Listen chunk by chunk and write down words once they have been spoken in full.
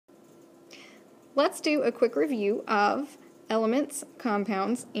Let's do a quick review of elements,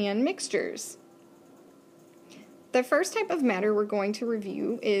 compounds, and mixtures. The first type of matter we're going to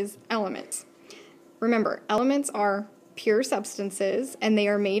review is elements. Remember, elements are pure substances, and they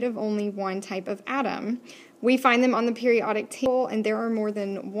are made of only one type of atom. We find them on the periodic table, and there are more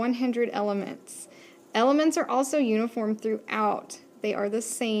than 100 elements. Elements are also uniform throughout. They are the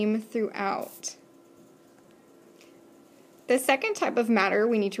same throughout. The second type of matter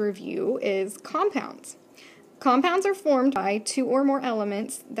we need to review is compounds. Compounds are formed by two or more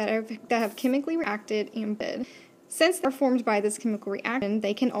elements that have chemically reacted and bonded. Since they're formed by this chemical reaction,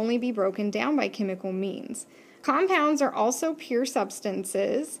 they can only be broken down by chemical means. Compounds are also pure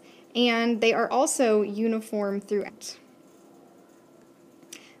substances, and they are also uniform throughout.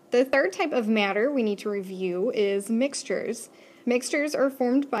 The third type of matter we need to review is mixtures. Mixtures are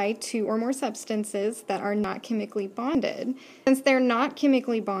formed by two or more substances that are not chemically bonded. Since they're not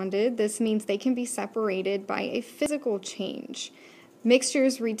chemically bonded, this means they can be separated by a physical change.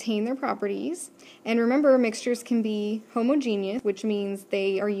 Mixtures retain their properties, and remember, mixtures can be homogeneous, which means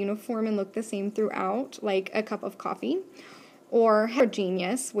they are uniform and look the same throughout, like a cup of coffee, or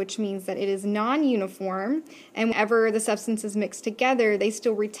heterogeneous, which means that it is non-uniform, and whenever the substances mix together, they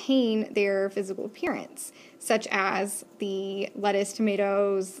still retain their physical appearance, such as the lettuce,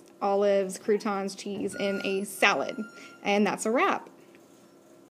 tomatoes, olives, croutons, cheese in a salad. And that's a wrap.